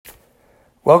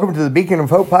Welcome to the Beacon of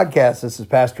Hope podcast. This is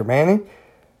Pastor Manny. I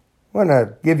want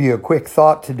to give you a quick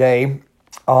thought today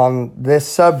on this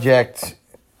subject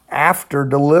after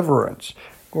deliverance.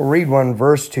 We'll read one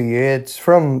verse to you. It's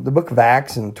from the book of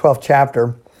Acts in 12th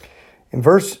chapter. In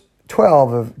verse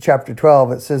 12 of chapter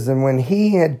 12, it says, "And when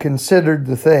he had considered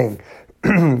the thing,"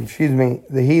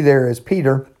 the he there is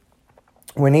Peter.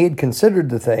 "When he had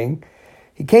considered the thing,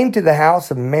 he came to the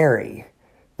house of Mary,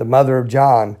 the mother of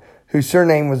John, whose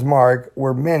surname was Mark,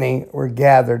 where many were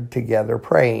gathered together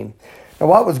praying." Now,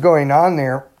 what was going on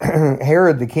there,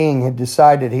 Herod the king had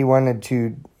decided he wanted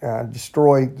to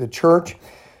destroy the church.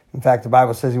 In fact, the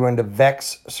Bible says he wanted to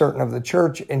vex certain of the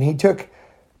church, and he took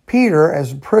Peter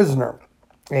as a prisoner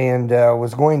and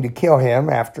was going to kill him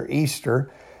after Easter,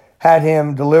 had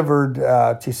him delivered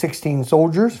to 16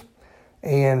 soldiers,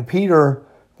 and Peter,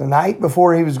 the night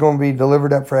before he was going to be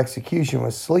delivered up for execution,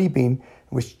 was sleeping,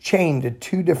 was chained to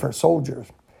two different soldiers.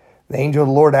 The angel of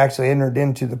the Lord actually entered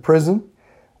into the prison,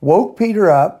 woke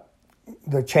Peter up,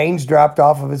 the chains dropped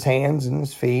off of his hands and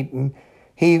his feet, and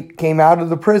he came out of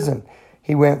the prison.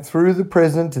 He went through the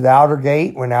prison to the outer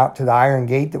gate, went out to the iron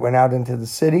gate that went out into the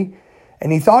city,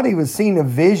 and he thought he was seeing a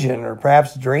vision or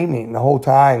perhaps dreaming the whole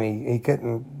time. He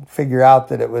couldn't figure out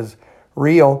that it was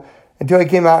real until he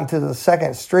came out into the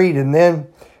second street, and then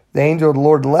the angel of the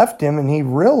Lord left him, and he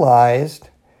realized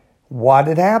what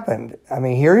had happened. I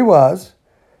mean, here he was.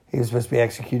 He was supposed to be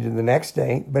executed the next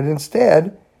day, but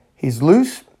instead, he's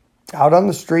loose out on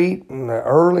the street in the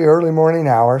early morning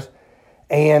hours.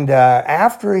 And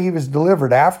after he was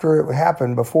delivered, after it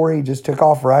happened, before he just took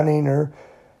off running or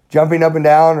jumping up and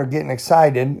down or getting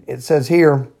excited, it says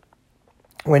here,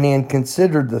 when he had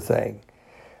considered the thing.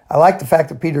 I like the fact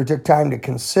that Peter took time to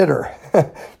consider.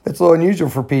 That's a little unusual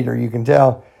for Peter. You can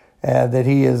tell that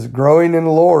he is growing in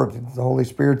the Lord. The Holy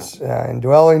Spirit's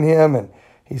indwelling him, and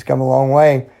he's come a long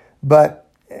way. But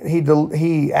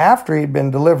he after he'd been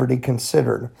delivered, he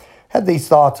considered, had these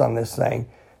thoughts on this thing.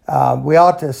 We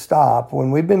ought to stop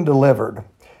when we've been delivered,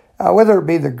 whether it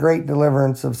be the great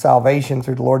deliverance of salvation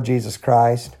through the Lord Jesus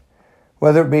Christ,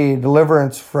 whether it be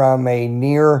deliverance from a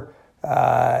near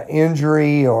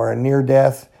injury or a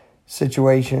near-death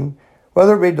situation,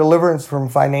 whether it be deliverance from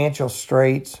financial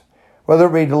straits, whether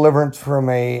it be deliverance from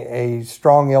a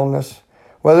strong illness,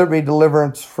 whether it be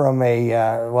deliverance from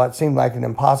what seemed like an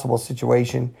impossible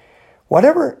situation,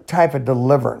 whatever type of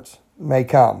deliverance may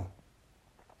come,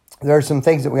 there are some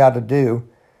things that we ought to do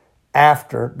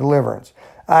after deliverance.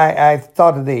 I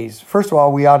thought of these. First of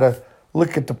all, we ought to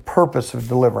look at the purpose of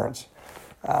deliverance.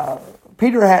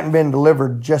 Peter hadn't been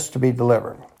delivered just to be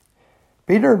delivered.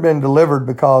 Peter had been delivered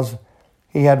because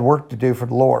he had work to do for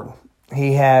the Lord.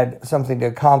 He had something to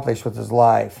accomplish with his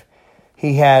life.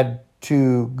 He had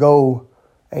to go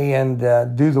and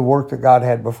do the work that God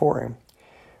had before him.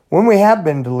 When we have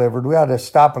been delivered, we ought to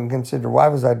stop and consider, why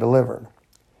was I delivered?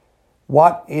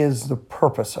 What is the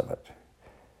purpose of it?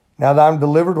 Now that I'm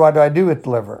delivered, what do I do with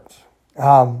deliverance?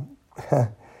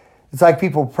 It's like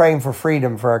people praying for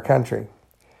freedom for our country.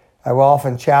 I will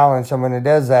often challenge someone who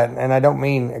does that, and I don't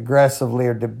mean aggressively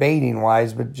or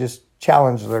debating-wise, but just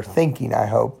challenge their thinking, I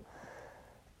hope.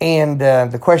 And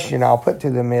the question I'll put to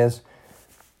them is,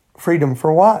 freedom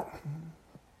for what?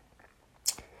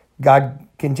 God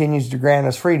continues to grant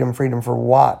us freedom. Freedom for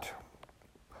what?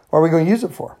 What are we going to use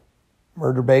it for?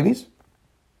 Murder babies?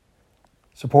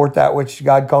 Support that which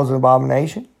God calls an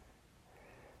abomination?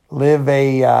 Live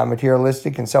a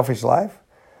materialistic and selfish life?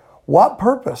 What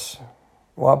purpose?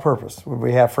 What purpose would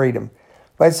we have freedom?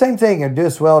 But the same thing, it'd do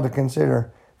us well to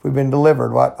consider, if we've been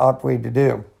delivered, what ought we to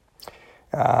do?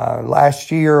 Last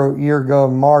year, a year ago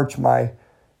in March, my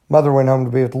mother went home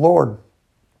to be with the Lord.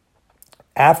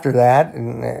 After that,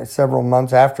 and several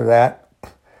months after that,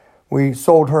 we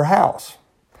sold her house.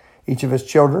 Each of us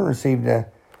children received a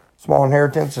small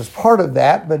inheritance as part of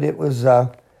that, but it was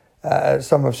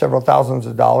sum of several thousands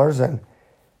of dollars. And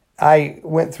I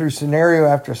went through scenario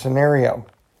after scenario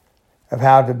of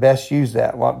how to best use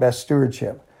that, what best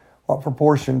stewardship. What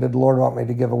proportion did the Lord want me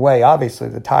to give away? Obviously,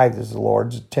 the tithe is the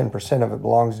Lord's. 10% of it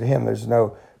belongs to Him. There's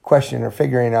no question or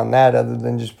figuring on that other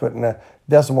than just putting a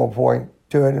decimal point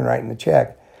to it and writing the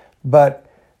check. But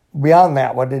beyond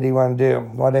that, what did He want to do?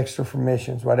 What extra for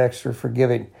missions? What extra for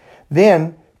giving?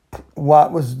 Then,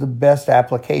 what was the best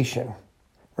application?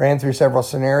 Ran through several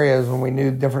scenarios when we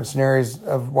knew different scenarios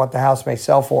of what the house may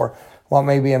sell for, what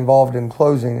may be involved in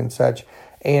closing and such.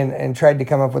 And tried to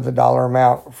come up with a dollar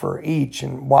amount for each,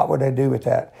 and what would I do with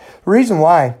that? The reason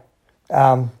why,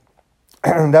 that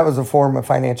was a form of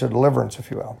financial deliverance, if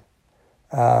you will.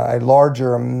 A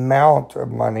larger amount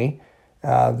of money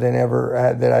than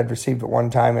ever that I'd received at one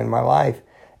time in my life.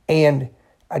 And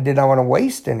I did not want to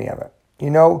waste any of it.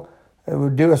 It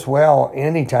would do us well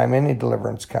anytime any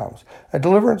deliverance comes. A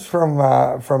deliverance from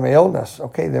illness.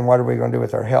 Okay, then what are we going to do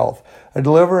with our health? A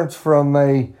deliverance from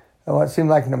what seemed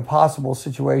like an impossible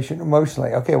situation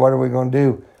emotionally. Okay, what are we going to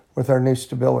do with our new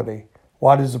stability?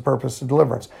 What is the purpose of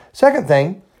deliverance? Second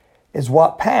thing is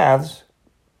what paths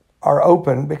are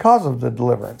open because of the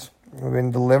deliverance. We've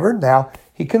been delivered. Now,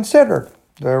 he considered.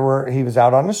 He was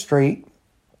out on the street.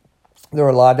 There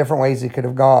were a lot of different ways he could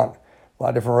have gone, a lot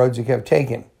of different roads he could have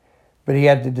taken. But he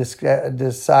had to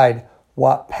decide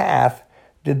what path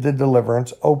did the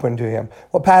deliverance open to him.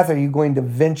 What path are you going to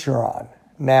venture on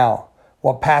now?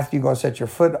 What path are you going to set your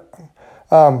foot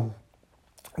on?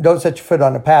 Don't set your foot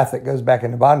on a path that goes back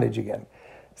into bondage again.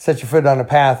 Set your foot on a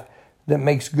path that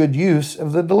makes good use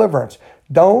of the deliverance.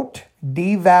 Don't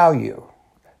devalue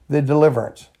the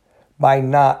deliverance by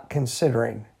not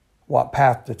considering what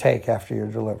path to take after you're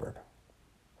delivered.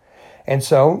 And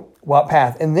so, what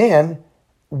path? And then,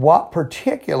 what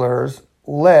particulars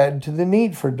led to the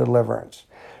need for deliverance?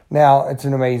 Now, it's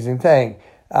an amazing thing.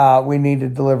 We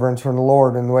needed deliverance from the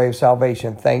Lord in the way of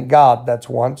salvation. Thank God that's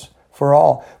once for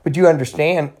all. But you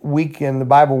understand, the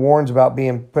Bible warns about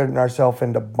putting ourselves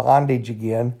into bondage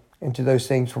again, into those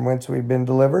things from whence we've been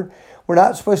delivered. We're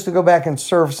not supposed to go back and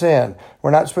serve sin.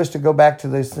 We're not supposed to go back to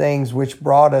those things which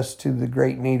brought us to the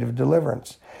great need of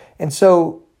deliverance. And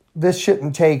so, this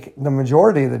shouldn't take the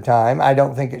majority of the time. I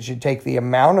don't think it should take the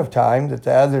amount of time that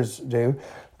the others do,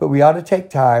 but we ought to take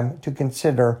time to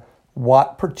consider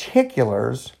what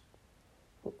particulars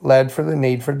led for the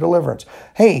need for deliverance.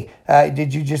 Hey, are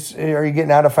you getting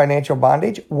out of financial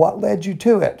bondage? What led you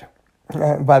to it?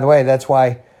 By the way, that's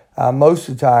why most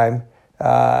of the time,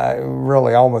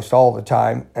 really almost all the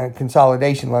time,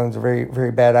 consolidation loans are a very,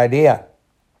 very bad idea.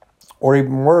 Or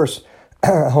even worse,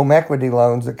 home equity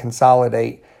loans that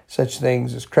consolidate such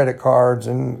things as credit cards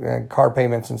and car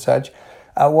payments and such.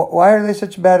 Why are they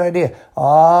such a bad idea?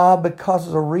 Because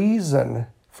the reason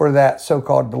for that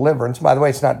so-called deliverance, by the way,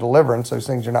 it's not deliverance. Those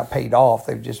things are not paid off.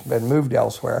 They've just been moved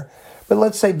elsewhere. But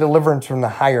let's say deliverance from the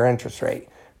higher interest rate,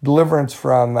 deliverance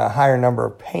from a higher number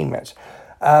of payments.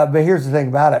 But here's the thing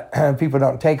about it. People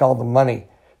don't take all the money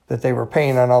that they were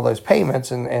paying on all those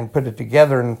payments and put it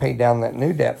together and pay down that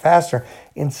new debt faster.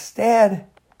 Instead,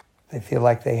 they feel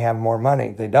like they have more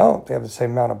money. They don't. They have the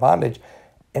same amount of bondage.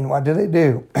 And what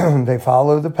do? They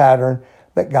follow the pattern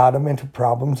that got them into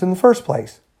problems in the first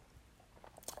place.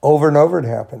 Over and over it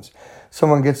happens.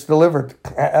 Someone gets delivered.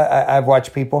 I've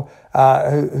watched people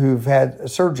who've had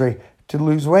surgery to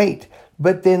lose weight,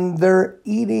 but then their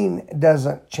eating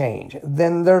doesn't change.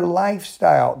 Then their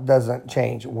lifestyle doesn't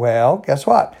change. Well, guess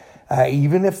what?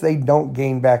 Even if they don't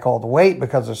gain back all the weight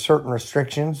because of certain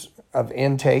restrictions of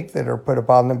intake that are put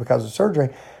upon them because of surgery,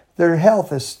 their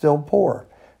health is still poor.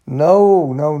 No.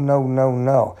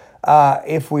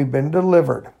 If we've been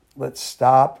delivered, let's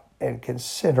stop and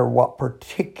consider what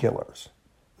particulars,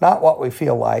 not what we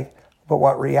feel like, but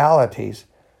what realities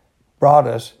brought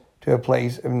us to a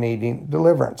place of needing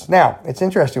deliverance. Now, it's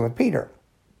interesting with Peter.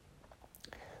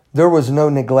 There was no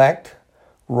neglect,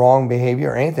 wrong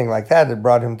behavior, or anything like that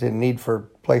brought him to the need for a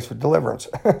place for deliverance.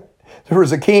 There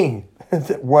was a king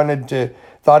that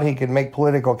thought he could make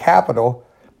political capital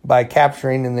by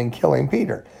capturing and then killing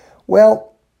Peter. Well,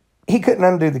 he couldn't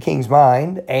undo the king's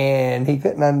mind, and he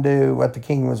couldn't undo what the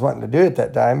king was wanting to do at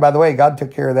that time. By the way, God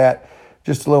took care of that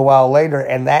just a little while later,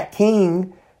 and that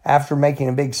king, after making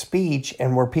a big speech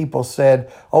and where people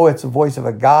said, oh, it's the voice of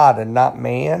a God and not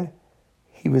man,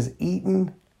 he was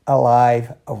eaten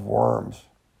alive of worms.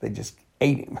 They just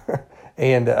ate him.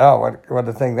 And what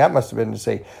a thing that must have been to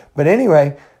see. But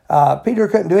anyway, Peter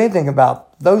couldn't do anything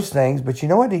about those things, but you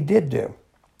know what he did do?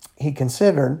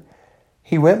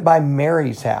 He went by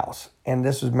Mary's house, and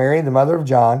this was Mary, the mother of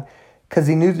John, because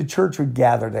he knew the church would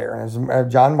gather there.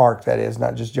 And John Mark, that is,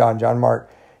 not just John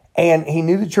Mark. And he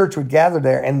knew the church would gather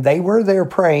there, and they were there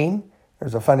praying.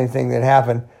 There's a funny thing that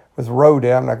happened with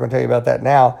Rhoda. I'm not going to tell you about that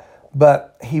now.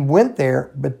 But he went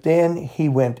there, but then he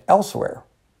went elsewhere.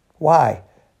 Why?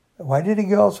 Why did he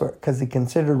go elsewhere? Because he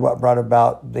considered what brought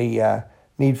about the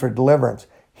need for deliverance.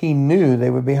 He knew they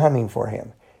would be hunting for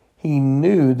him. He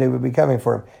knew they would be coming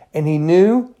for him. And he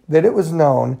knew that it was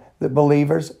known that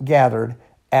believers gathered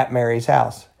at Mary's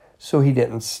house. So he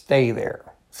didn't stay there.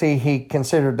 See, he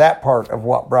considered that part of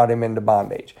what brought him into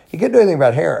bondage. He couldn't do anything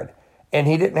about Herod. And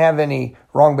he didn't have any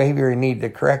wrong behavior he needed to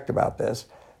correct about this.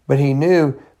 But he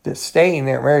knew that staying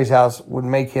there at Mary's house would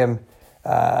make him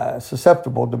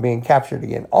susceptible to being captured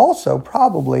again. Also,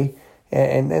 probably,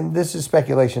 and this is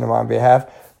speculation on my behalf,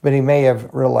 but he may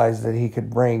have realized that he could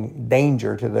bring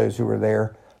danger to those who were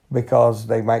there because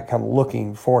they might come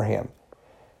looking for him.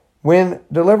 When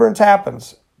deliverance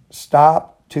happens,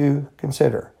 stop to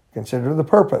consider. Consider the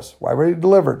purpose. Why were you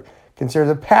delivered? Consider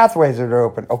the pathways that are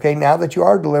open. Okay, now that you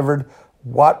are delivered,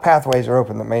 what pathways are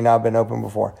open that may not have been open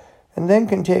before? And then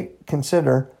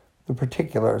consider the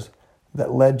particulars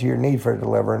that led to your need for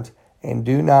deliverance, and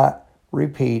do not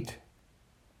repeat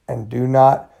and do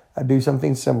not do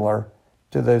something similar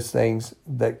to those things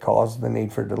that caused the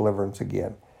need for deliverance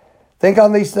again. Think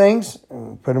on these things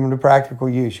and put them into practical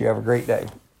use. You have a great day.